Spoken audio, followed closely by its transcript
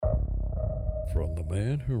from the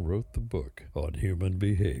man who wrote the book on human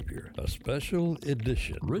behavior, a special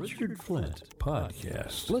edition Richard Flint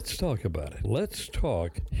podcast. Let's talk about it. Let's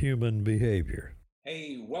talk human behavior.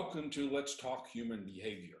 Hey, welcome to Let's Talk Human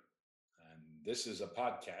Behavior. And this is a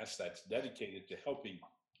podcast that's dedicated to helping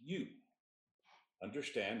you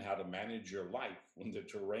understand how to manage your life when the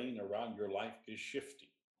terrain around your life is shifting.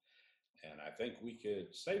 And I think we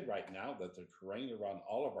could say right now that the terrain around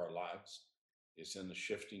all of our lives is in a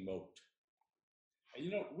shifting mode.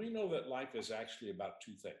 And we know that life is actually about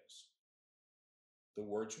two things: the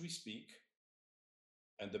words we speak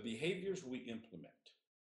and the behaviors we implement.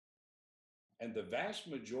 And the vast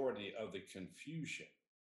majority of the confusion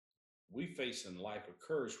we face in life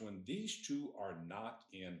occurs when these two are not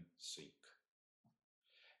in sync.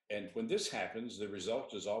 And when this happens, the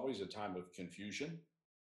result is always a time of confusion,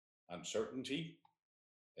 uncertainty,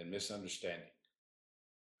 and misunderstanding.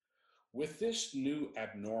 With this new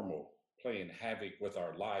abnormal playing havoc with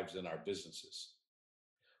our lives and our businesses,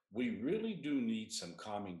 we really do need some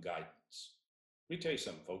calming guidance. Let me tell you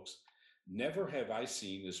something, folks. Never have I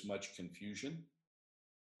seen as much confusion,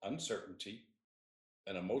 uncertainty,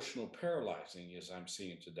 and emotional paralyzing as I'm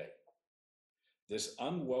seeing today. This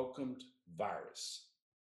unwelcomed virus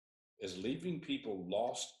is leaving people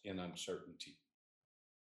lost in uncertainty.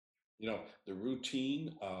 The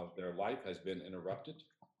routine of their life has been interrupted.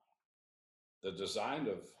 The design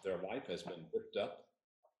of their life has been ripped up.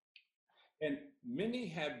 And many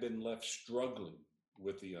have been left struggling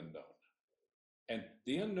with the unknown. And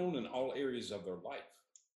the unknown in all areas of their life.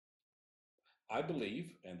 I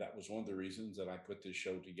believe, and that was one of the reasons that I put this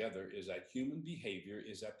show together, is that human behavior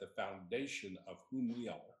is at the foundation of whom we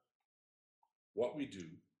are, what we do,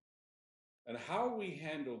 and how we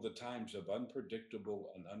handle the times of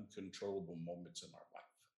unpredictable and uncontrollable moments in our life.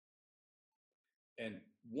 And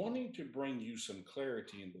wanting to bring you some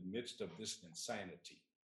clarity in the midst of this insanity,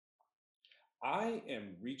 I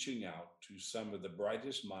am reaching out to some of the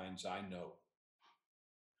brightest minds I know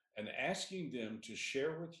and asking them to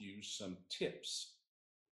share with you some tips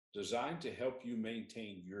designed to help you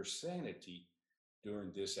maintain your sanity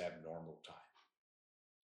during this abnormal time.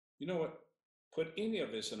 You know what? Put any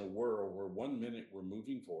of us in a world where 1 minute we're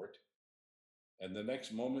moving forward and the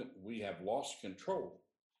next moment we have lost control,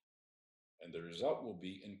 and the result will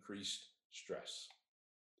be increased stress.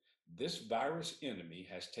 This virus enemy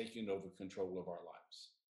has taken over control of our lives.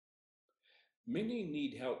 Many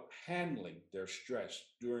need help handling their stress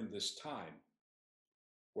during this time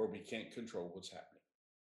where we can't control what's happening.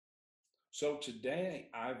 So today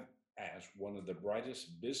I've asked one of the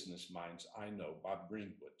brightest business minds I know, Bob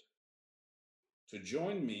Greenwood, to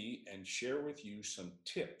join me and share with you some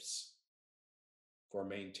tips for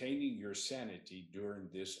maintaining your sanity during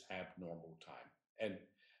this abnormal time. And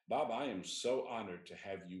Bob, I am so honored to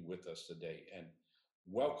have you with us today, and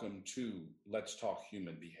welcome to Let's Talk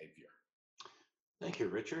Human Behavior. Thank you,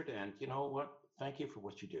 Richard. And you know what? Thank you for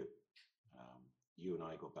what you do. You and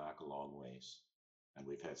I go back a long ways, and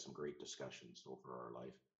we've had some great discussions over our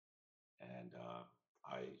life. And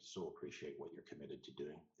I so appreciate what you're committed to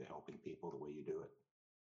doing, to helping people the way you do it.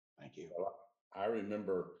 Thank you. Well, I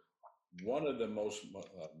remember one of the most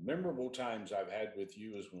memorable times I've had with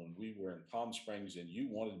you is when we were in Palm Springs and you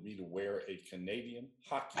wanted me to wear a Canadian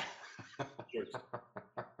hockey jersey.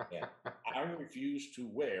 And I refused to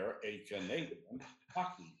wear a Canadian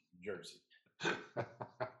hockey jersey.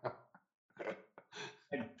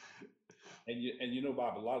 And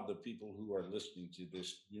Bob, a lot of the people who are listening to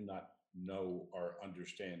this do not know or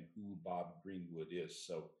understand who Bob Greenwood is.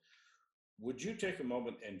 So would you take a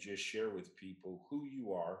moment and just share with people who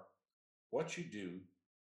you are, what you do,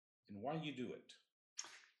 and why you do it?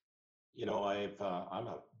 I'm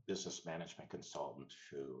a business management consultant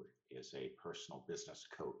who is a personal business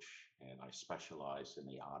coach, and I specialize in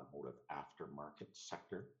the automotive aftermarket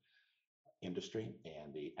sector industry.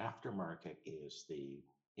 And the aftermarket is the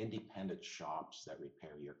independent shops that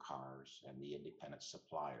repair your cars and the independent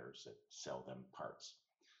suppliers that sell them parts.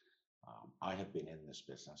 I have been in this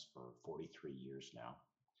business for 43 years now.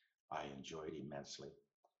 I enjoy it immensely.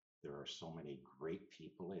 There are so many great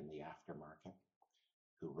people in the aftermarket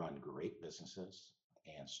who run great businesses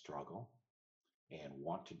and struggle and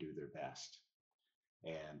want to do their best.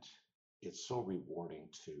 And it's so rewarding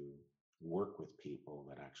to work with people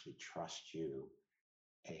that actually trust you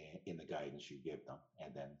in the guidance you give them,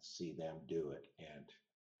 and then see them do it and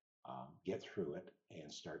get through it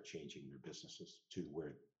and start changing their businesses to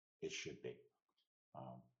where it should be.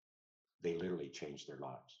 They literally changed their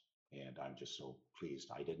lives. And I'm just so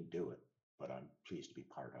pleased. I didn't do it, but I'm pleased to be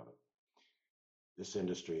part of it. This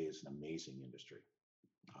industry is an amazing industry.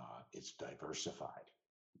 It's diversified.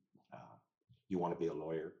 You want to be a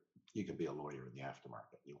lawyer, you can be a lawyer in the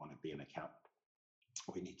aftermarket. You want to be an accountant,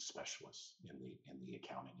 we need specialists in the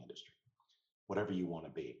accounting industry. Whatever you want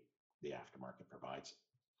to be, the aftermarket provides.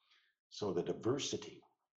 So the diversity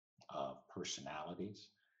of personalities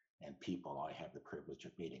and people I have the privilege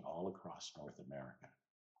of meeting all across North America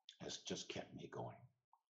has just kept me going.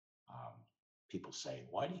 Um, People say,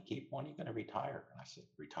 why are you going to retire? And I said,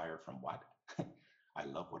 retire from what? I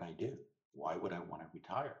love what I do. Why would I want to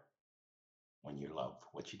retire when you love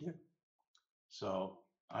what you do? So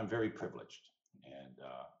I'm very privileged and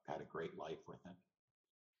had a great life with it.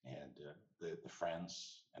 And the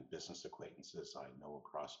friends and business acquaintances I know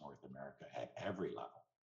across North America at every level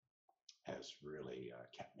has really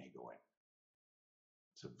kept me going.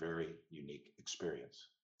 It's a very unique experience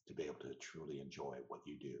to be able to truly enjoy what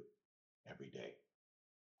you do every day.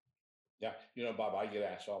 Yeah, Bob, I get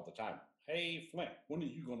asked all the time, hey, Flint, when are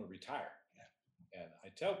you going to retire? And I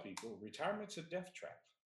tell people, retirement's a death trap.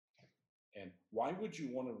 And why would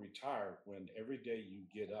you want to retire when every day you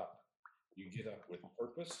get up with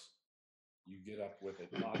purpose, you get up with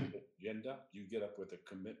a positive agenda, you get up with a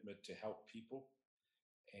commitment to help people?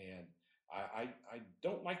 And I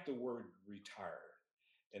don't like the word retire.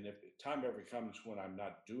 And if the time ever comes when I'm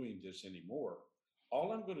not doing this anymore,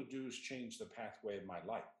 all I'm going to do is change the pathway of my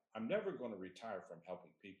life. I'm never going to retire from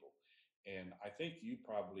helping people. And I think you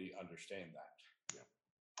probably understand that.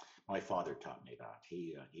 Yeah. My father taught me that.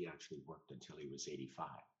 He actually worked until he was 85.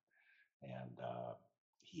 And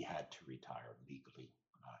he had to retire legally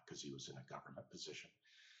because he was in a government position.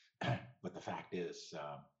 But the fact is,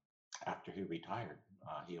 after he retired,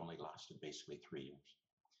 he only lasted basically 3 years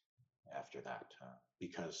after that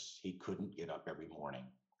because he couldn't get up every morning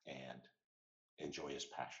and enjoy his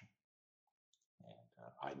passion. And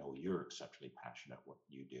I know you're exceptionally passionate what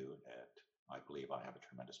you do, and I believe I have a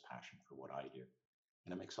tremendous passion for what I do.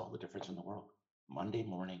 And it makes all the difference in the world. Monday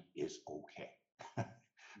morning is okay. Do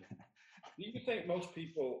you think most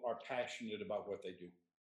people are passionate about what they do?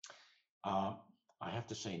 I have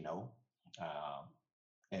to say no.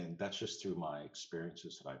 And that's just through my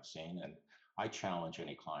experiences that I've seen. And I challenge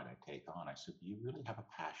any client I take on. I said, do you really have a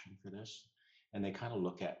passion for this? And they kind of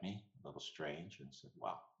look at me a little strange and said,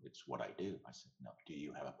 well, it's what I do. I said, no, do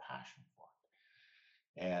you have a passion for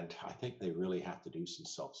it? And I think they really have to do some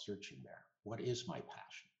self-searching there. What is my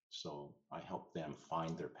passion? So I help them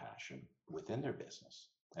find their passion within their business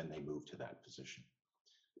and they move to that position.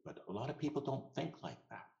 But a lot of people don't think like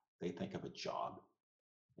that. They think of a job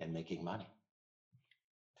and making money.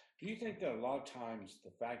 Do you think that a lot of times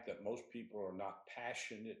the fact that most people are not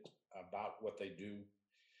passionate about what they do,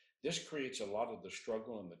 this creates a lot of the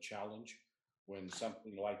struggle and the challenge when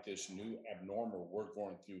something like this new abnormal we're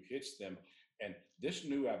going through hits them? And this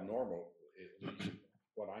new abnormal, at least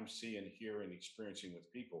what I'm seeing, hearing, experiencing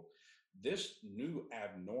with people, this new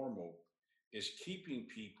abnormal is keeping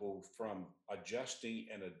people from adjusting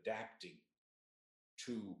and adapting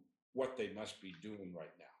to what they must be doing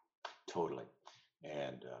right now. Totally.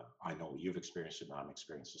 And I know you've experienced it, and I'm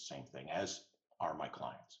experiencing the same thing, as are my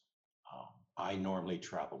clients. I normally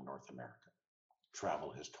travel North America.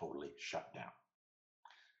 Travel has totally shut down.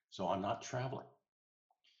 So I'm not traveling.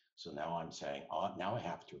 So now I'm saying, now I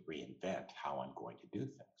have to reinvent how I'm going to do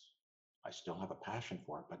things. I still have a passion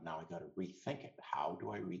for it, but now I got to rethink it. How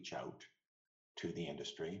do I reach out to the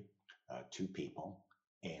industry, to people,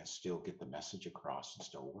 and still get the message across and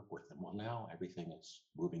still work with them? Well, now everything is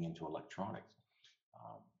moving into electronics.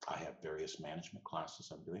 I have various management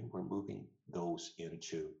classes I'm doing. We're moving those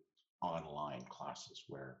into online classes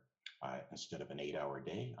where instead of an 8-hour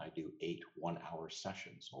day, I do 8 one-hour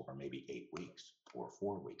sessions over maybe 8 weeks or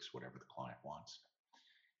 4 weeks, whatever the client wants.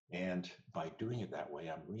 And by doing it that way,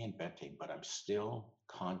 I'm reinventing, but I'm still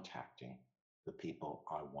contacting the people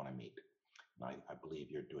I want to meet. And I believe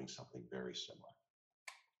you're doing something very similar.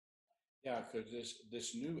 Yeah, because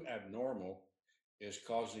this new abnormal is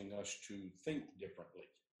causing us to think differently.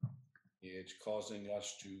 It's causing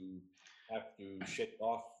us to have to shake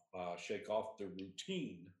off the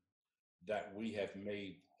routine that we have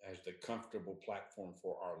made as the comfortable platform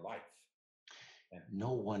for our life. And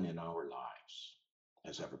no one in our lives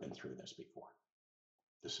has ever been through this before.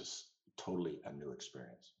 This is totally a new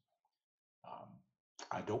experience.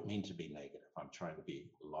 I don't mean to be negative. I'm trying to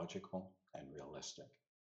be logical and realistic.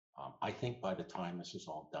 I think by the time this is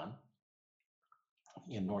all done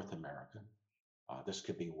in North America, this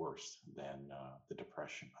could be worse than the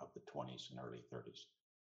depression of the 20s and early 30s.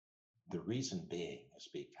 The reason being is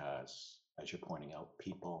because, as you're pointing out,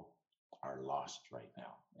 people are lost right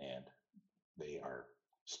now, and they are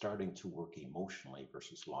starting to work emotionally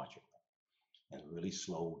versus logically and really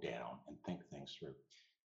slow down and think things through.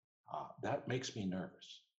 That makes me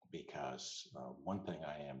nervous because one thing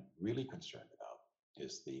I am really concerned about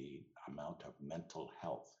is the amount of mental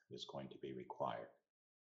health is going to be required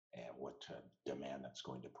and what demand that's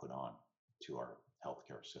going to put on to our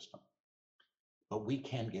healthcare system. But we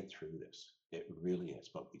can get through this. It really is,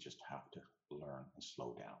 but we just have to learn and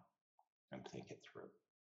slow down and think it through.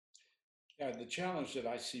 Yeah, the challenge that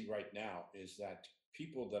I see right now is that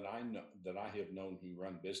people that I know that I have known who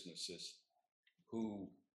run businesses who,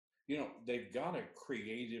 they've got a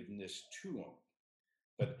creativeness to them,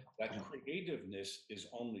 but that Yeah, creativeness is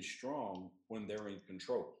only strong when they're in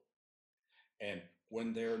control. And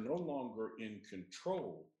when they're no longer in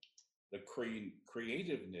control, the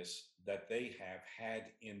creativeness that they have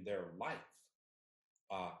had in their life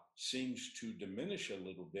seems to diminish a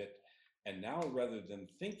little bit. And now, rather than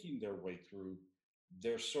thinking their way through,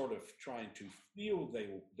 they're sort of trying to feel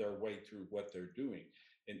their way through what they're doing.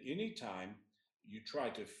 And anytime you try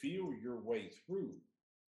to feel your way through,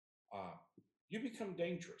 uh, you become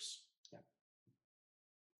dangerous. yeah,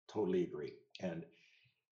 totally agree. And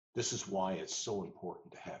this is why it's so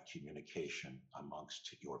important to have communication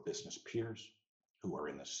amongst your business peers who are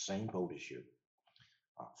in the same boat as you,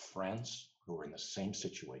 friends who are in the same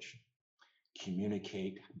situation.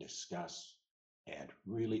 Communicate, discuss, and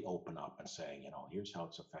really open up and saying, here's how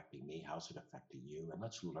it's affecting me, how's it affecting you, and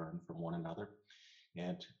let's learn from one another.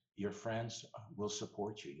 And your friends will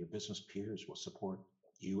support you, your business peers will support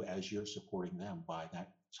you as you're supporting them by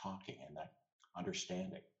that talking and that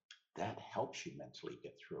understanding. That helps you mentally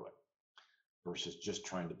get through it versus just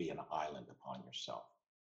trying to be an island upon yourself.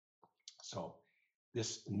 So,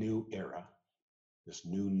 this new era, this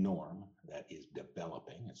new norm that is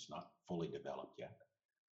developing, it's not fully developed yet,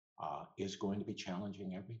 is going to be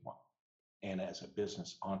challenging everyone. And as a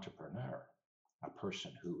business entrepreneur, a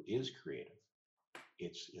person who is creative,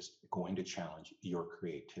 it's going to challenge your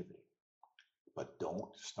creativity. But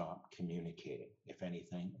don't stop communicating. If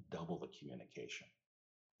anything, double the communication.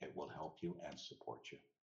 It will help you and support you.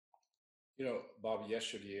 Bob,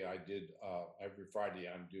 yesterday I did, every Friday,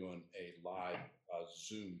 I'm doing a live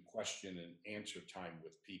Zoom question and answer time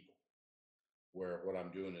with people where what I'm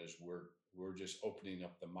doing is we're just opening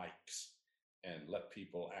up the mics and let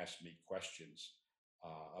people ask me questions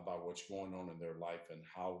about what's going on in their life and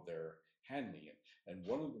how they're handling it. And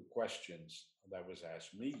one of the questions that was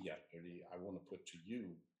asked me yesterday, I want to put to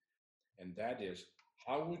you, and that is,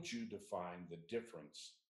 how would you define the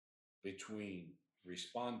difference between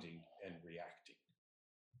responding and reacting?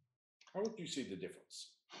 How would you see the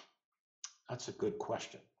difference? That's a good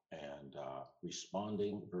question. And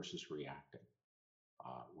responding versus reacting.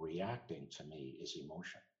 Reacting to me is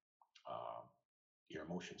emotion. Uh, your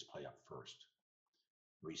emotions play up first.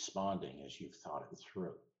 Responding is you've thought it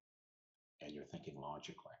through and you're thinking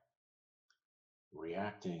logically.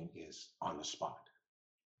 Reacting is on the spot.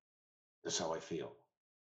 This is how I feel.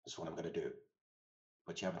 This is what I'm going to do.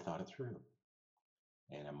 But you haven't thought it through.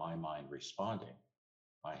 And in my mind, responding,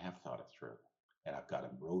 I have thought it through and I've got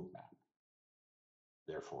a roadmap.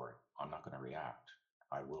 Therefore, I'm not going to react.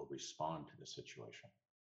 I will respond to the situation.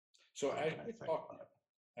 So I'm as going to you're think talking, about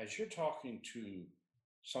it. as you're talking to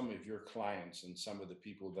some of your clients and some of the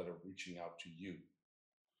people that are reaching out to you,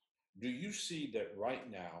 do you see that right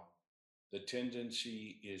now the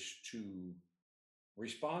tendency is to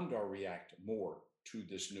respond or react more to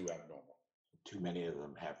this new abnormal? Too many of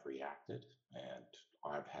them have reacted, and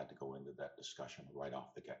I've had to go into that discussion right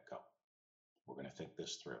off the get go. We're going to think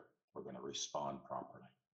this through. We're going to respond properly,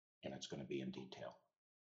 and it's going to be in detail.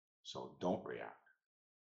 So don't react,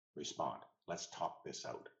 respond. Let's talk this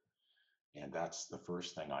out. And that's the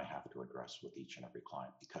first thing I have to address with each and every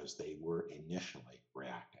client because they were initially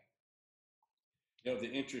reacting.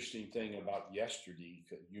 The interesting thing about yesterday,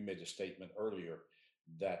 you made a statement earlier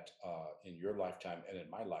that in your lifetime and in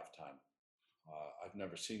my lifetime, I've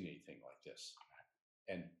never seen anything like this.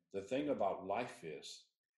 And the thing about life is,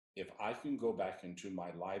 if I can go back into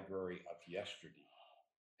my library of yesterday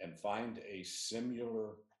and find a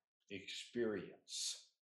similar experience,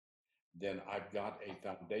 then I've got a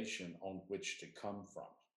foundation on which to come from.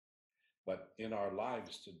 But in our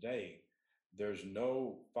lives today, there's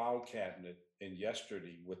no file cabinet in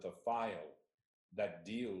yesterday with a file that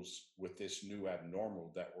deals with this new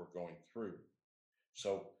abnormal that we're going through.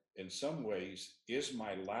 So, in some ways, is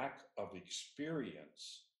my lack of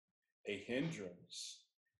experience a hindrance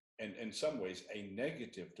and in some ways a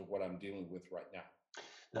negative to what I'm dealing with right now?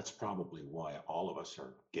 That's probably why all of us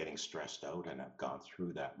are getting stressed out and have gone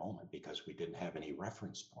through that moment because we didn't have any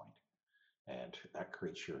reference point. And that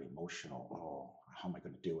creates your emotional, oh, how am I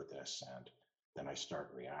going to deal with this? And then I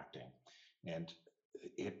start reacting. And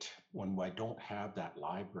when I don't have that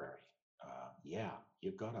library, yeah,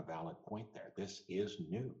 you've got a valid point there. This is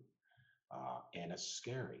new, and it's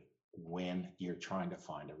scary when you're trying to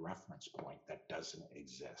find a reference point that doesn't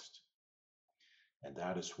exist. And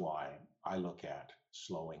that is why I look at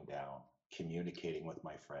slowing down, communicating with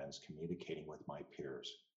my friends, communicating with my peers.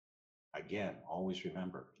 Again, always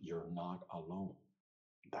remember, you're not alone.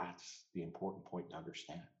 That's the important point to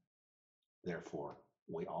understand. Therefore,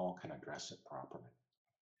 we all can address it properly.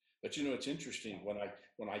 But it's interesting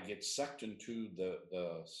when I get sucked into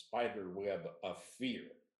the spider web of fear.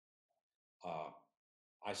 Uh,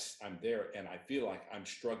 I'm there and I feel like I'm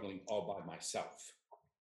struggling all by myself.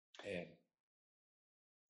 And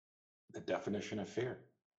The definition of fear,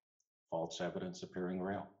 false evidence appearing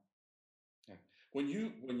real. yeah.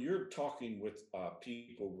 When you're talking with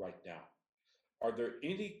people right now, are there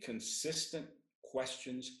any consistent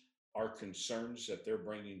questions or concerns that they're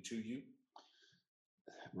bringing to you?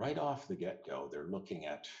 Right off the get-go, they're looking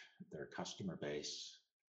at their customer base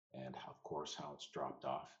and of course how it's dropped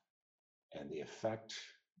off and the effect.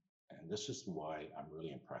 And this is why I'm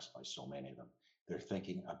really impressed by so many of them. They're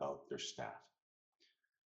thinking about their staff.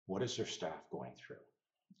 What is their staff going through?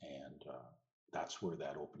 And that's where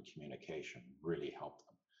that open communication really helped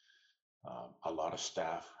them. A lot of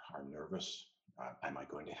staff are nervous. Am I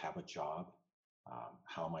going to have a job?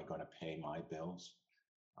 How am I going to pay my bills?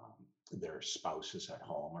 Their spouses at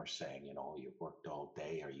home are saying, you worked all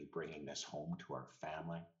day. Are you bringing this home to our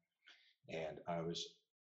family? And I've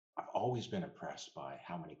always been impressed by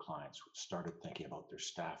how many clients started thinking about their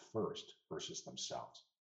staff first versus themselves.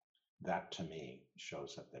 That to me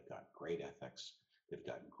shows that they've got great ethics, they've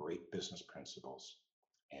got great business principles,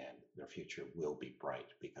 and their future will be bright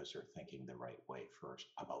because they're thinking the right way first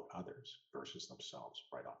about others versus themselves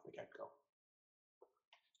right off the get-go.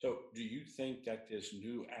 So, do you think that this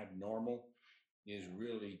new abnormal is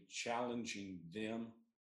really challenging them?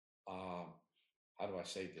 How do I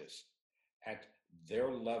say this? At their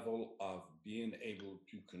level of being able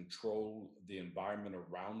to control the environment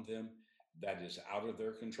around them that is out of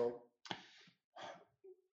their control?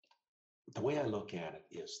 The way I look at it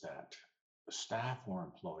is that staff or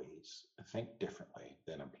employees think differently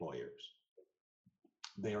than employers.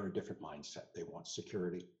 They are a different mindset. They want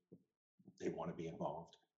security, they want to be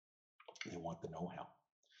involved, they want the know-how,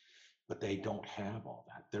 but they don't have all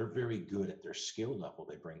that. They're very good at their skill level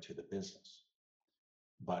they bring to the business,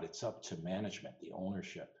 but it's up to management, the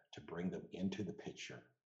ownership, to bring them into the picture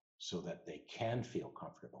so that they can feel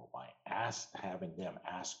comfortable by having them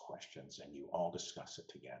ask questions and you all discuss it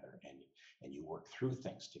together and you work through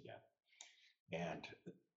things together. And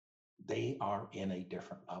they are in a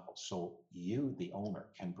different level. So you, the owner,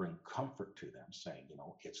 can bring comfort to them saying,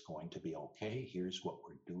 it's going to be okay. Here's what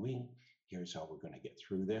we're doing. Here's how we're going to get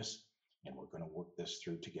through this. And we're going to work this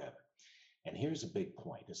through together. And here's a big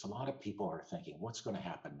point is a lot of people are thinking, what's going to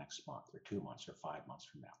happen next month or 2 months or 5 months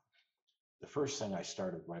from now? The first thing I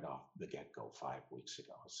started right off the get-go 5 weeks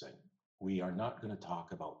ago is saying, we are not going to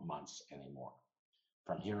talk about months anymore.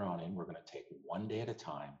 From here on in, we're going to take one day at a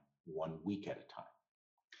time, 1 week at a time.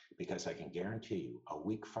 Because I can guarantee you a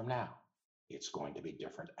week from now, it's going to be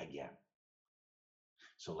different again.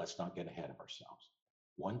 So let's not get ahead of ourselves.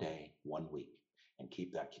 1 day, 1 week, and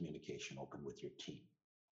keep that communication open with your team.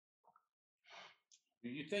 Do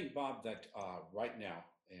you think, Bob, that right now,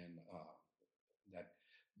 and that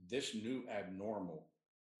this new abnormal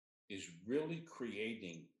is really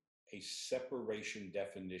creating a separation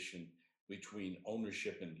definition between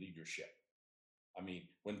ownership and leadership? I mean,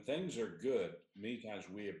 when things are good, many times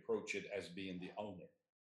we approach it as being the owner.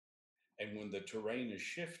 And when the terrain is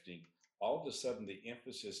shifting, all of a sudden the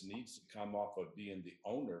emphasis needs to come off of being the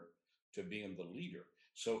owner to being the leader.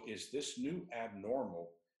 So is this new abnormal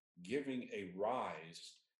giving a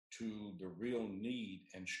rise to the real need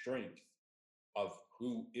and strength of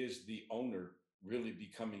who is the owner really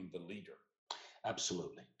becoming the leader?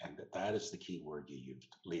 Absolutely. And that is the key word you used,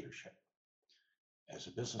 leadership. As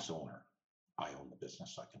a business owner, I own the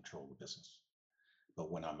business, I control the business.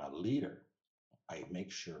 But when I'm a leader, I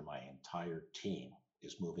make sure my entire team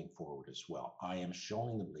is moving forward as well. I am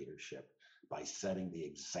showing them leadership by setting the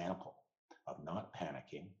example of not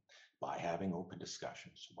panicking, by having open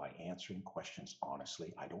discussions, by answering questions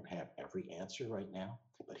honestly. I don't have every answer right now,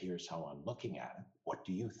 but here's how I'm looking at it. What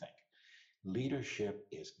do you think? Leadership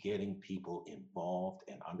is getting people involved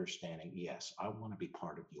and understanding, yes, I want to be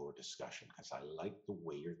part of your discussion because I like the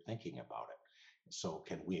way you're thinking about it. So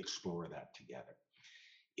can we explore that together?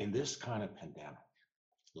 In this kind of pandemic,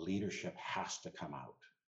 leadership has to come out.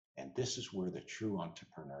 And this is where the true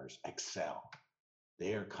entrepreneurs excel.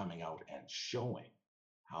 They are coming out and showing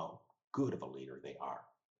how good of a leader they are.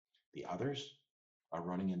 The others are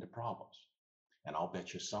running into problems. And I'll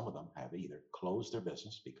bet you some of them have either closed their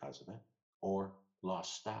business because of it or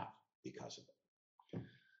lost staff because of it.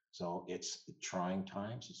 So it's trying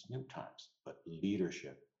times, it's new times, but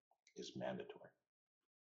leadership is mandatory.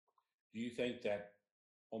 Do you think that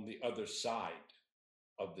on the other side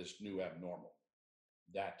of this new abnormal,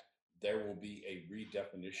 that there will be a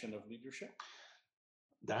redefinition of leadership?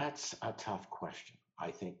 That's a tough question.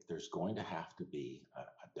 I think there's going to have to be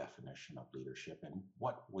a definition of leadership and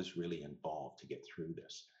what was really involved to get through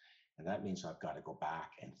this. And that means I've got to go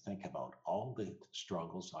back and think about all the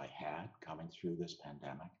struggles I had coming through this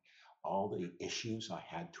pandemic, all the issues I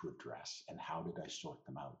had to address, and how did I sort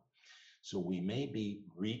them out. So we may be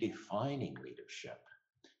redefining leadership.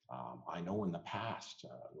 I know in the past,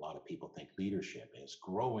 a lot of people think leadership is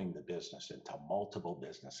growing the business into multiple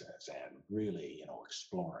businesses and really,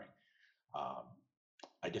 exploring.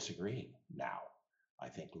 I disagree now. I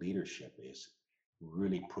think leadership is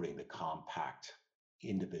really putting the compact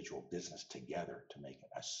individual business together to make it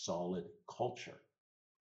a solid culture.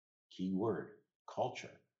 Key word,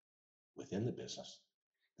 culture within the business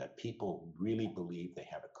that people really believe they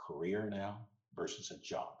have a career now versus a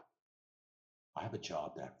job. I have a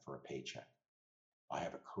job that for a paycheck. I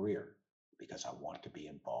have a career because I want to be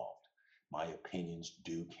involved. My opinions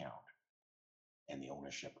do count, and the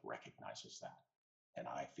ownership recognizes that. And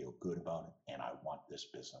I feel good about it, and I want this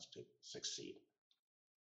business to succeed.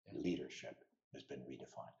 And leadership has been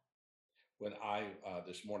redefined. When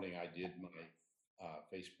this morning I did my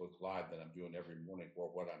Facebook Live that I'm doing every morning, or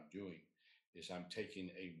what I'm doing is I'm taking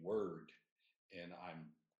a word and I'm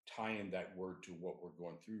tying that word to what we're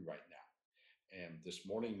going through right now. And this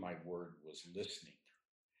morning, my word was listening.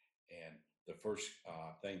 And the first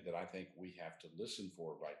thing that I think we have to listen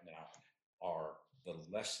for right now are the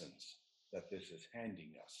lessons that this is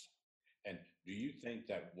handing us. And do you think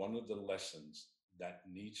that one of the lessons that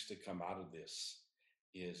needs to come out of this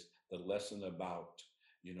is the lesson about,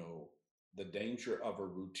 the danger of a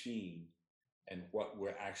routine and what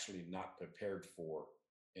we're actually not prepared for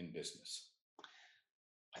in business?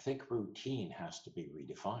 I think routine has to be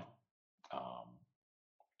redefined.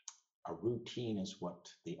 A routine is what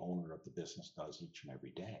the owner of the business does each and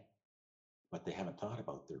every day, but they haven't thought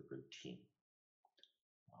about their routine.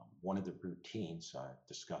 One of the routines I've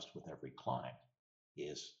discussed with every client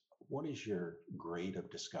is, what is your grade of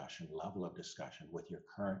discussion, level of discussion with your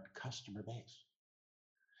current customer base?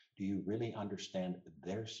 Do you really understand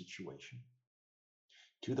their situation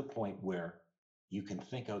to the point where you can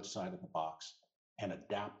think outside of the box and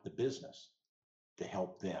adapt the business to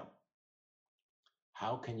help them?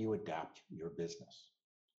 How can you adapt your business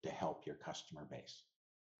to help your customer base?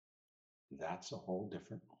 That's a whole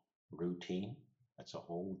different routine. That's a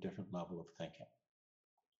whole different level of thinking.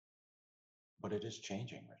 But it is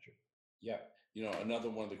changing, Richard. Yeah. Another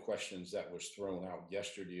one of the questions that was thrown out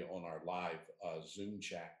yesterday on our live Zoom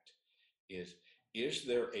chat is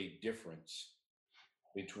there a difference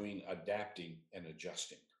between adapting and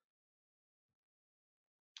adjusting?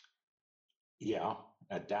 Yeah,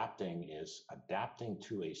 adapting is adapting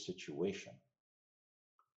to a situation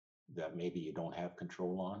that maybe you don't have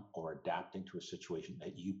control on, or adapting to a situation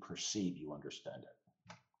that you perceive you understand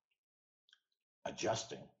it.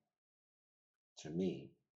 Adjusting, to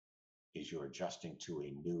me, is you're adjusting to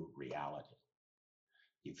a new reality.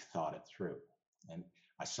 You've thought it through. And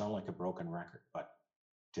I sound like a broken record, but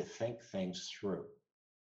to think things through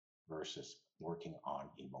versus working on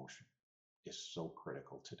emotion is so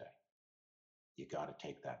critical today. You got to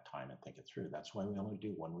take that time and think it through. That's why we only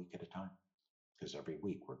do 1 week at a time, because every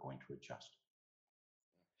week we're going to adjust.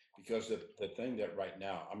 Because the thing that right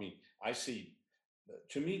now, I see,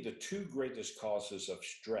 to me, the two greatest causes of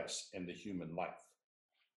stress in the human life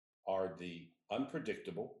are the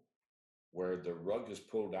unpredictable, where the rug is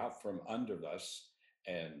pulled out from under us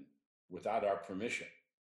and without our permission,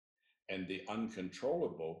 and the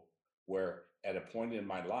uncontrollable, where at a point in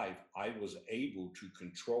my life, I was able to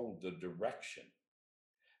control the direction.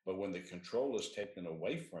 But when the control is taken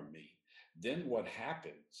away from me, then what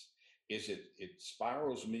happens is it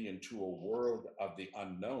spirals me into a world of the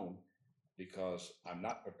unknown, because I'm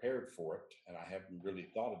not prepared for it and I haven't really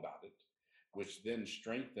thought about it, which then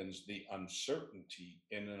strengthens the uncertainty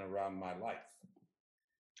in and around my life.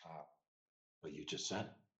 But you just said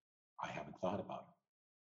it. I haven't thought about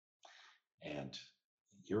it. And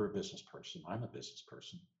you're a business person, I'm a business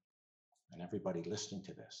person, and everybody listening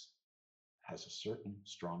to this has a certain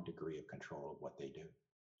strong degree of control of what they do.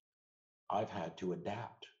 I've had to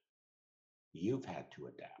adapt. You've had to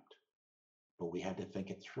adapt. But we had to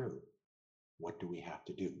think it through. What do we have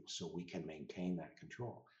to do so we can maintain that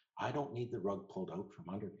control? I don't need the rug pulled out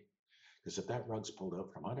from under me. Because if that rug's pulled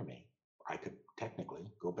out from under me, I could technically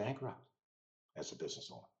go bankrupt as a business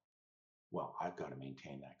owner. Well, I've got to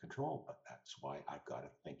maintain that control, but that's why I've got to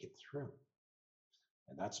think it through.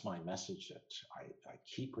 And that's my message that I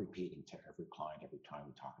keep repeating to every client every time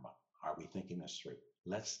we talk about, are we thinking this through?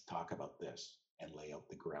 Let's talk about this and lay out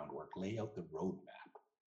the groundwork, lay out the roadmap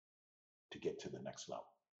to get to the next level,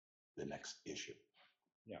 the next issue.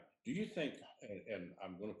 Yeah. Do you think, and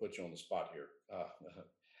I'm going to put you on the spot here,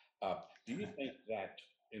 do you think that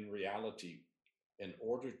in reality, in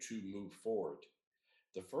order to move forward,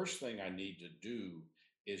 the first thing I need to do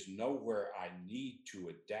is know where I need to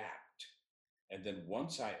adapt. And then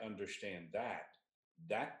once I understand that,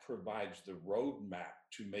 that provides the roadmap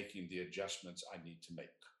to making the adjustments I need to make.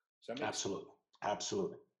 Does that make Absolutely. sense?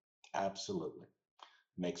 Absolutely. Absolutely.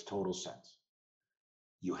 Makes total sense.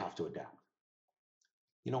 You have to adapt.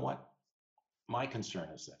 You know what? My concern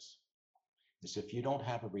is this, is if you don't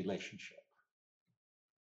have a relationship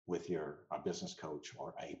with a business coach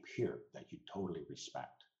or a peer that you totally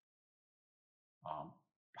respect,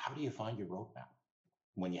 how do you find your roadmap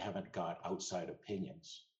when you haven't got outside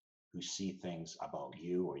opinions who see things about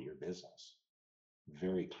you or your business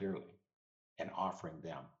very clearly and offering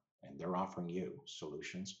them, and they're offering you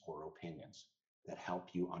solutions or opinions that help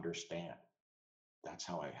you understand? That's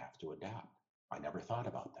how I have to adapt. I never thought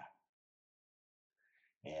about that.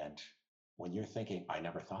 And when you're thinking, I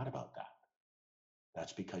never thought about that,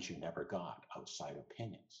 that's because you never got outside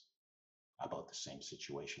opinions about the same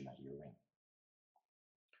situation that you're in.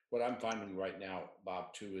 What I'm finding right now,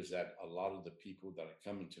 Bob, too, is that a lot of the people that are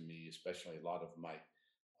coming to me, especially a lot of my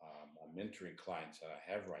mentoring clients that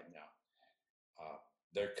I have right now,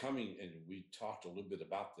 they're coming, and we talked a little bit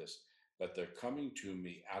about this, but they're coming to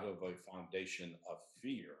me out of a foundation of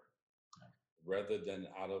fear rather than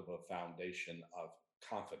out of a foundation of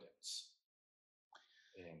confidence.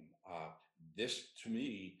 And this, to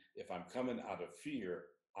me, if I'm coming out of fear,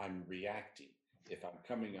 I'm reacting. If I'm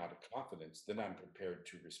coming out of confidence, then I'm prepared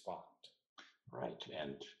to respond. Right.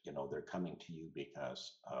 And, they're coming to you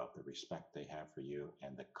because of the respect they have for you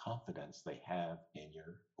and the confidence they have in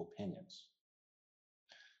your opinions.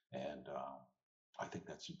 And I think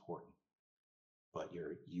that's important. But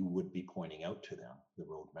you would be pointing out to them the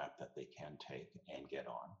roadmap that they can take and get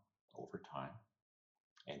on over time.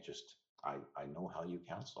 And just, I know how you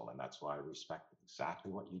counsel, and that's why I respect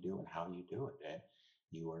exactly what you do and how you do it. And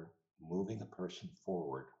you are moving a person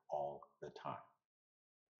forward all the time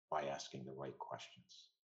by asking the right questions.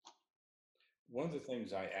 One of the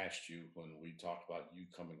things I asked you when we talked about you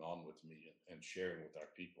coming on with me and sharing with our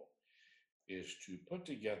people is to put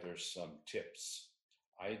together some tips,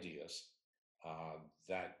 ideas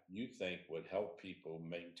that you think would help people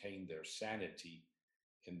maintain their sanity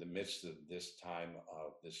in the midst of this time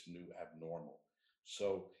of this new abnormal.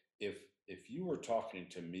 So if you were talking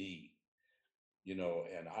to me,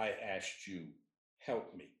 and I asked you,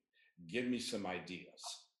 help me, give me some ideas,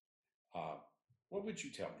 what would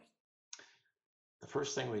you tell me? The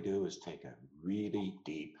first thing we do is take a really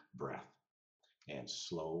deep breath and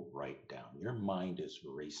slow right down. Your mind is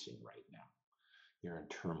racing right now. You're in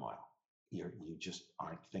turmoil. You just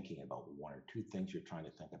aren't thinking about one or two things. You're trying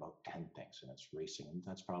to think about 10 things, and it's racing. And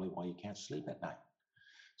that's probably why you can't sleep at night.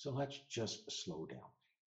 So let's just slow down.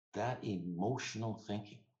 That emotional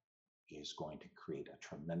thinking is going to create a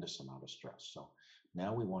tremendous amount of stress. So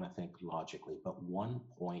now we want to think logically, but 1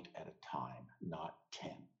 point at a time, not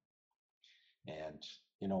 10. And,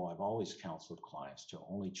 I've always counseled clients to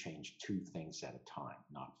only change 2 things at a time,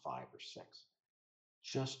 not 5 or 6.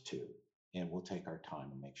 Just 2. And we'll take our time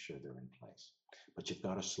and make sure they're in place. But you've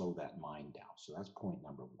got to slow that mind down. So that's point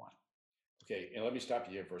number 1. Okay, and let me stop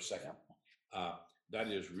you here for a second. Yeah. That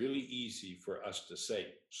is really easy for us to say,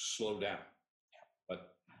 slow down. Yeah.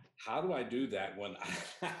 But how do I do that when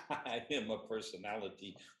I am a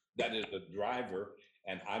personality that is a driver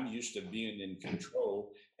and I'm used to being in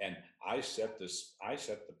control, and I set the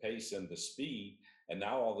pace and the speed, and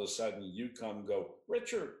now all of a sudden you come go,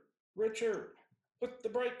 Richard, put the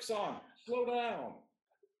brakes on, slow down.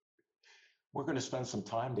 We're going to spend some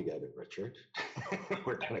time together, Richard.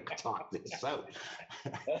 We're going to talk this out.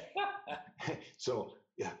 So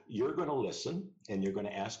yeah, you're going to listen and you're going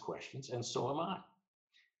to ask questions, and so am I.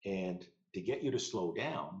 And to get you to slow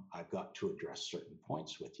down, I've got to address certain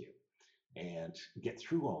points with you and get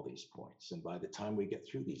through all these points. And by the time we get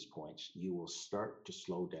through these points, you will start to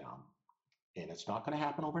slow down. And it's not going to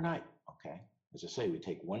happen overnight, okay? As I say, we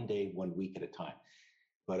take 1 day, 1 week at a time.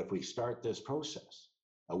 But if we start this process,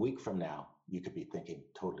 a week from now, you could be thinking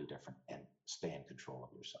totally different and stay in control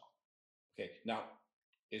of yourself. Okay, now,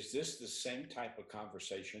 Is this the same type of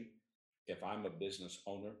conversation if I'm a business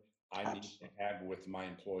owner I need to have with my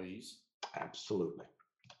employees? Absolutely.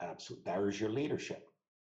 Absolutely. There's your leadership.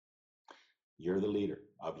 You're the leader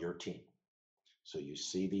of your team. So you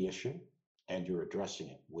see the issue and you're addressing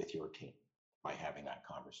it with your team by having that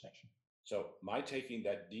conversation. So my taking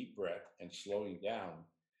that deep breath and slowing down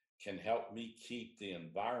can help me keep the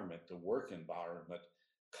environment, the work environment,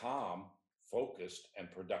 calm, focused, and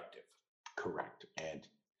productive. Correct. And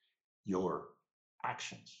your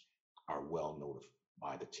actions are well noted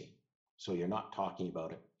by the team. So you're not talking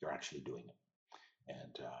about it, you're actually doing it.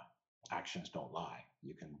 And actions don't lie.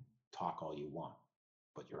 You can talk all you want,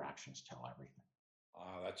 but your actions tell everything.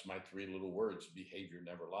 That's my three little words: behavior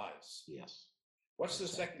never lies. Yes. What's the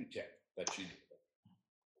second tip that you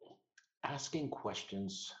do? Asking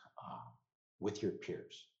questions with your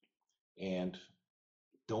peers. And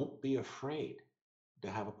don't be afraid to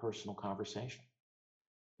have a personal conversation.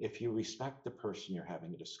 If you respect the person you're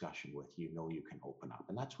having a discussion with, you know you can open up.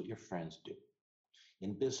 And that's what your friends do.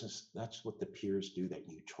 In business, that's what the peers do that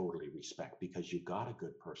you totally respect because you've got a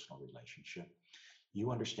good personal relationship. You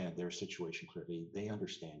understand their situation clearly, they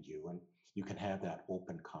understand you, and you can have that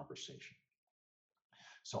open conversation.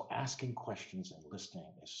 So asking questions and listening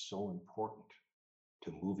is so important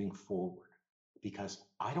to moving forward because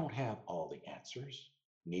I don't have all the answers,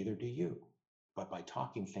 neither do you. But by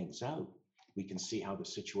talking things out, we can see how the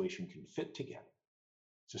situation can fit together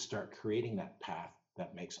to start creating that path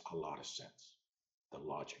that makes a lot of sense, the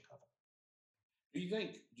logic of it. Do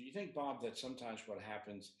you think, Bob, that sometimes what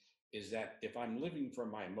happens is that if I'm living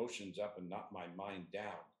from my emotions up and not my mind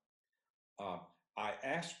down, I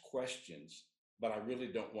ask questions, but I really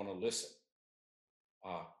don't want to listen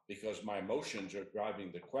because my emotions are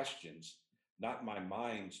driving the questions, not my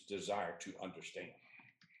mind's desire to understand.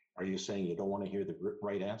 Are you saying you don't want to hear the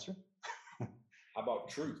right answer? How about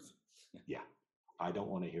truth? Yeah, I don't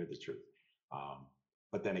want to hear the truth.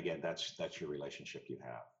 But then again, that's your relationship you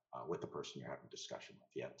have with the person you're having a discussion with.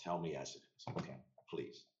 Yeah, tell me as it is. Okay,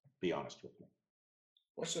 please be honest with me.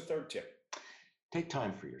 What's the third tip? Take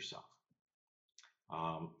time for yourself.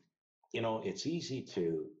 It's easy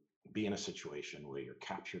to be in a situation where you're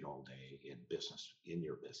captured all day in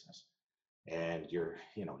your business, and you're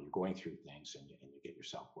going through things and you get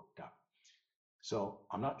yourself worked up. So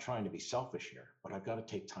I'm not trying to be selfish here, but I've got to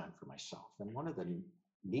take time for myself. And one of the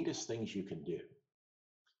neatest things you can do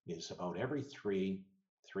is about every 3.5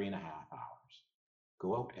 hours,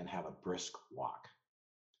 go out and have a brisk walk.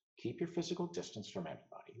 Keep your physical distance from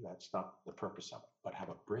anybody. That's not the purpose of it, but have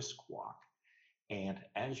a brisk walk. And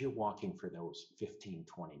as you're walking for those 15,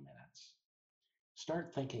 20 minutes,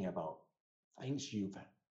 start thinking about things you've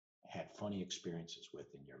had funny experiences with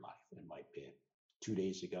in your life. It might be 2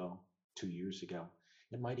 days ago, 2 years ago.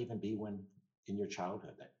 It might even be when in your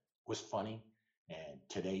childhood that was funny and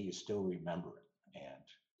today you still remember it. And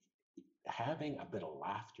having a bit of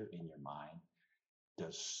laughter in your mind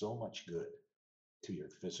does so much good to your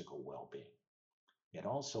physical well-being. It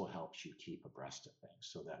also helps you keep abreast of things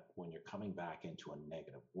so that when you're coming back into a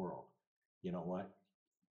negative world, you know what?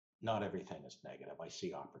 Not everything is negative. I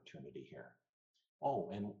see opportunity here.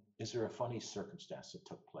 Oh, and is there a funny circumstance that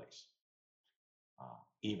took place?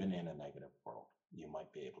 Even in a negative world, you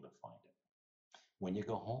might be able to find it. When you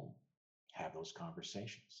go home, have those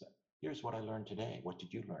conversations. Here's what I learned today. What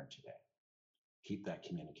did you learn today? Keep that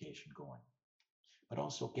communication going. But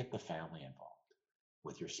also get the family involved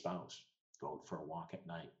with your spouse. Go out for a walk at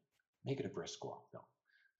night. Make it a brisk walk, though.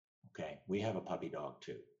 Okay, we have a puppy dog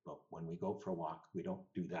too, but when we go for a walk, we don't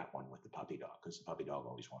do that one with the puppy dog because the puppy dog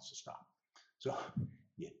always wants to stop. So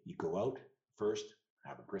you go out first,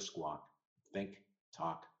 have a brisk walk, think,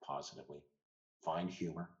 talk positively, find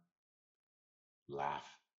humor, laugh,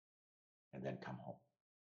 and then come home.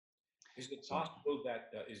 Is it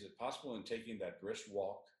possible in taking that brisk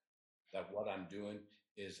walk that what I'm doing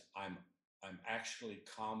is I'm actually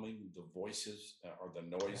calming the voices or the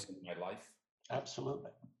noise in my life?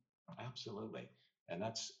 Absolutely. Absolutely. And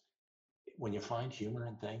that's when you find humor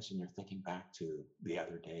in things and you're thinking back to the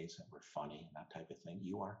other days that were funny and that type of thing,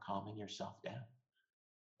 you are calming yourself down.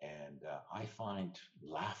 And I find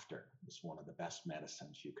laughter is one of the best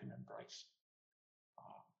medicines you can embrace.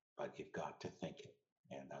 But you've got to think it.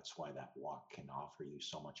 And that's why that walk can offer you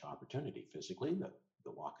so much opportunity. Physically,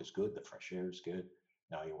 the walk is good, the fresh air is good.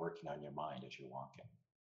 Now you're working on your mind as you're walking.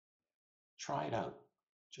 Try it out.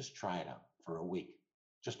 Just try it out for a week.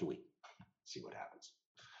 Just a week. See what happens.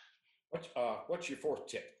 What's your fourth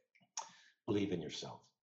tip? Believe in yourself.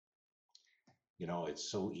 It's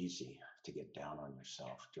so easy to get down on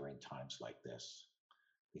yourself during times like this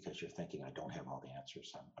because you're thinking, I don't have all the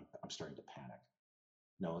answers. I'm starting to panic.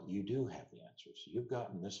 No, you do have the answers. You've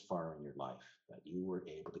gotten this far in your life that you were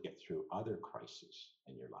able to get through other crises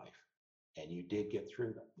in your life, and you did get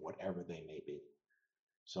through them, whatever they may be.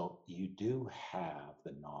 So you do have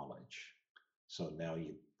the knowledge. So now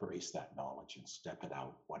you embrace that knowledge and step it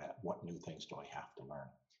out. What new things do I have to learn?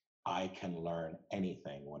 I can learn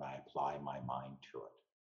anything when I apply my mind to it.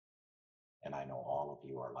 And I know all of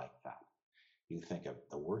you are like that. You think of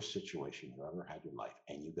the worst situation you ever had in your life,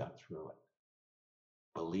 and you got through it.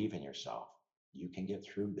 Believe in yourself. You can get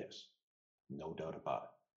through this. No doubt about it.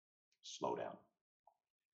 Slow down.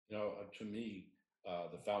 To me,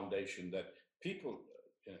 the foundation that people,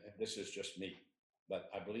 and this is just me, but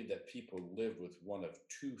I believe that people live with one of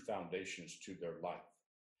two foundations to their life.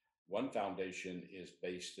 One foundation is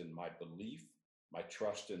based in my belief, my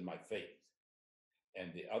trust, and my faith.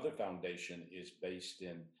 And the other foundation is based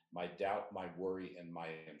in my doubt, my worry, and my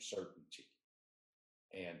uncertainty.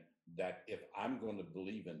 And that if I'm going to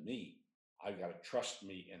believe in me, I've got to trust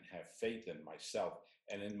me and have faith in myself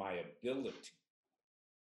and in my ability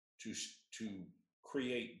to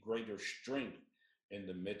create greater strength in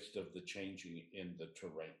the midst of the changing in the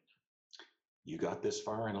terrain. You got this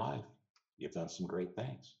far in life. You've done some great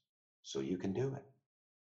things. So you can do it.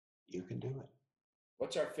 You can do it.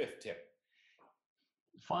 What's our fifth tip?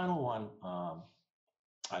 Final one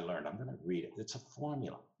I learned. I'm going to read it. It's a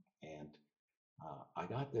formula. And I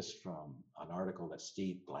got this from an article that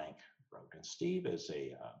Steve Blank wrote. And Steve is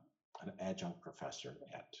an adjunct professor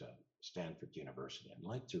at Stanford University. I'd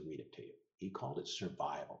like to read it to you. He called it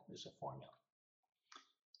survival as a formula.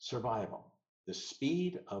 Survival, the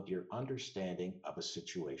speed of your understanding of a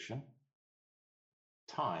situation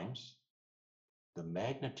times the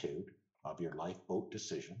magnitude of your lifeboat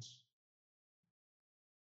decisions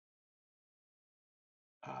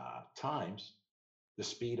times the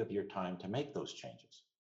speed of your time to make those changes.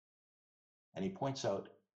 And he points out,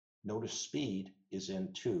 notice speed is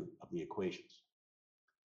in two of the equations.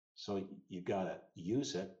 So you got to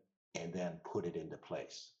use it and then put it into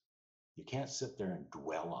place. You can't sit there and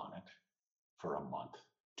dwell on it for a month,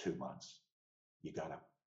 2 months. You got to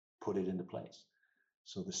put it into place.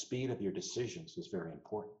 So the speed of your decisions is very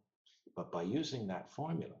important. But by using that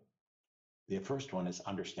formula, the first one is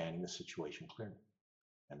understanding the situation clearly.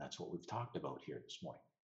 And that's what we've talked about here this morning.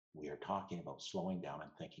 We are talking about slowing down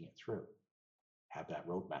and thinking it through. Have that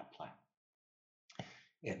roadmap plan.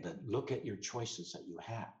 And then look at your choices that you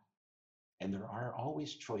have. And there are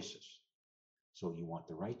always choices. So you want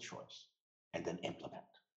the right choice and then implement.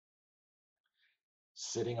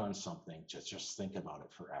 Sitting on something, just think about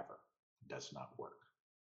it forever does not work.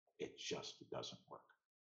 It just doesn't work.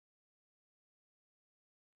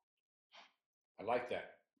 I like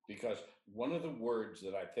that, because one of the words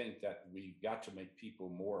that I think that we've got to make people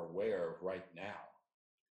more aware of right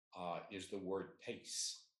now is the word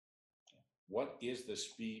pace. What is the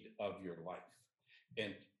speed of your life?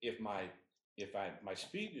 And if my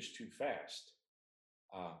speed is too fast,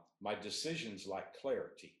 my decisions lack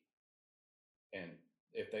clarity. And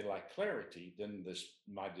if they lack clarity, then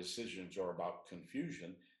my decisions are about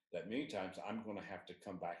confusion that many times I'm going to have to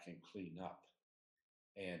come back and clean up.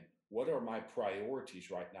 And what are my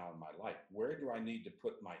priorities right now in my life? Where do I need to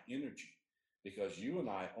put my energy? Because you and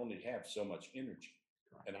I only have so much energy,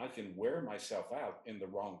 and I can wear myself out in the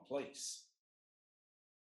wrong place.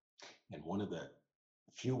 And one of the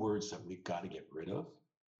few words that we've got to get rid of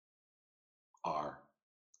are,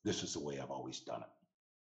 this is the way I've always done it.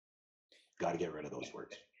 Got to get rid of those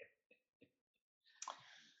words.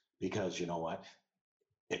 Because you know what?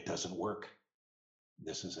 It doesn't work.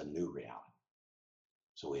 This is a new reality.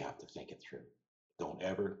 So we have to think it through. Don't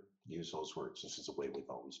ever use those words. This is the way we've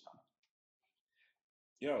always done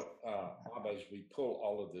it. Bob, as we pull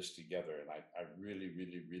all of this together, and I really,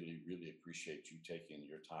 really, really, really appreciate you taking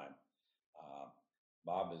your time.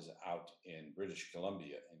 Bob is out in British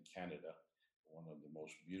Columbia in Canada, one of the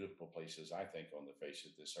most beautiful places, I think, on the face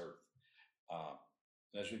of this earth.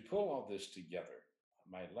 And as we pull all this together,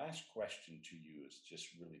 my last question to you is just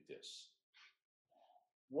really this.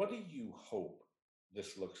 What do you hope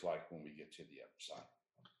this looks like when we get to the other side?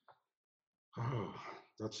 Oh,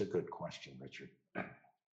 that's a good question, Richard.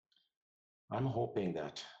 I'm hoping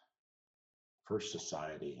that first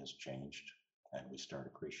society has changed and we start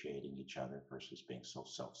appreciating each other versus being so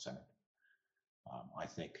self-centered. I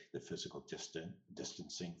think the physical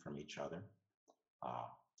distancing from each other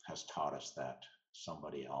has taught us that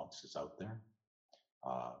somebody else is out there.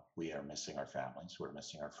 We are missing our families, we're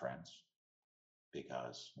missing our friends,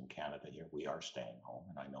 because in Canada here, we are staying home.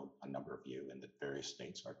 And I know a number of you in the various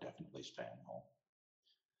states are definitely staying home.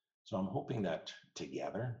 So I'm hoping that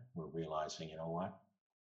together we're realizing, you know what?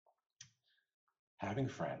 having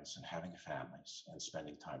friends and having families and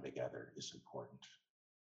spending time together is important.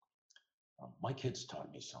 My kids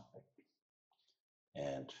taught me something,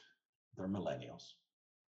 and they're millennials.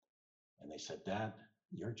 And they said, Dad,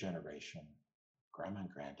 your generation, Grandma and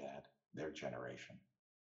Granddad, their generation,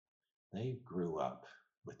 they grew up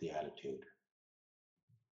with the attitude,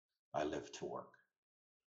 I live to work.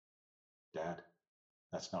 Dad,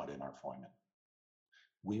 that's not in our formula.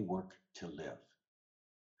 We work to live.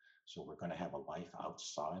 So we're going to have a life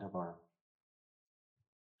outside of our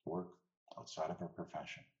work, outside of our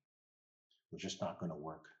profession. We're just not going to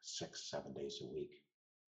work 6-7 days a week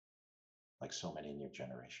like so many in your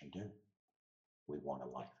generation do. We want a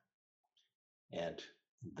life. And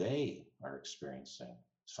they are experiencing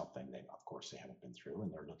something they, of course, they haven't been through,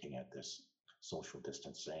 and they're looking at this social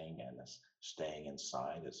distancing and this staying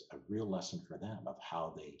inside as a real lesson for them of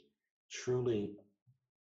how they truly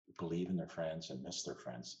believe in their friends and miss their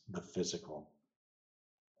friends, the physical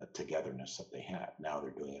togetherness that they had. Now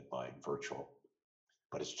they're doing it by virtual,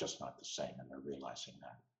 but it's just not the same, and they're realizing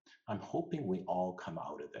that. I'm hoping we all come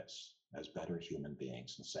out of this as better human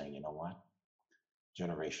beings and saying, you know what?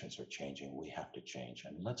 Generations are changing. We have to change,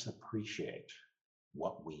 and let's appreciate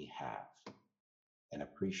what we have and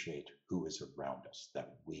appreciate who is around us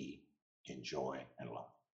that we enjoy and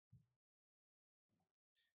love.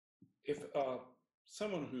 If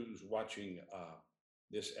someone who's watching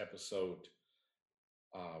this episode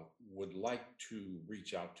would like to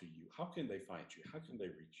reach out to you, how can they find you? How can they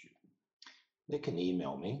reach you? They can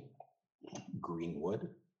email me,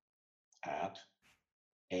 Greenwood at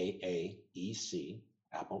AAEC,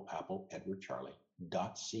 Apple, Edward, Charlie,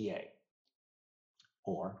 .ca.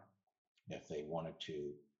 Or if they wanted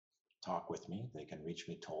to talk with me, they can reach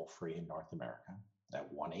me toll free in North America at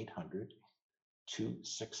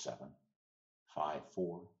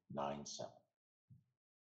 1-800-267-5497.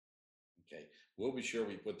 Okay, we'll be sure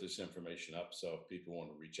we put this information up, so if people want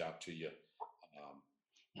to reach out to you,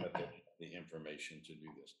 that they have the information to do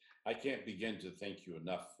this. I can't begin to thank you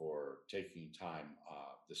enough for taking time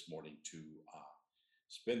this morning to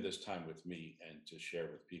spend this time with me and to share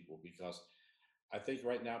with people, because I think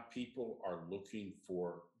right now people are looking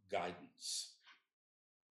for guidance.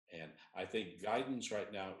 And I think guidance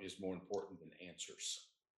right now is more important than answers.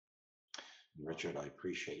 Richard, I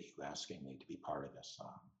appreciate you asking me to be part of this.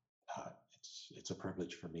 It's a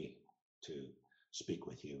privilege for me to speak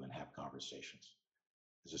with you and have conversations.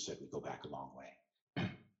 As I said, we go back a long way.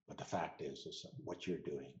 But the fact is that what you're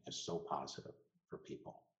doing is so positive for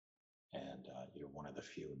people. And you're one of the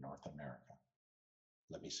few in North America,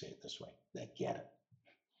 let me say it this way, that get it.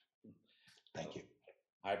 Thank you.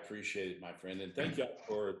 I appreciate it, my friend. And thank you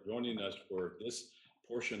for joining us for this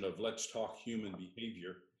portion of Let's Talk Human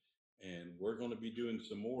Behavior. And we're going to be doing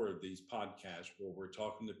some more of these podcasts where we're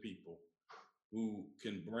talking to people who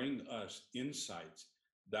can bring us insights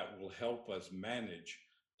that will help us manage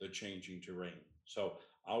the changing terrain. So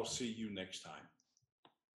I'll see you next time.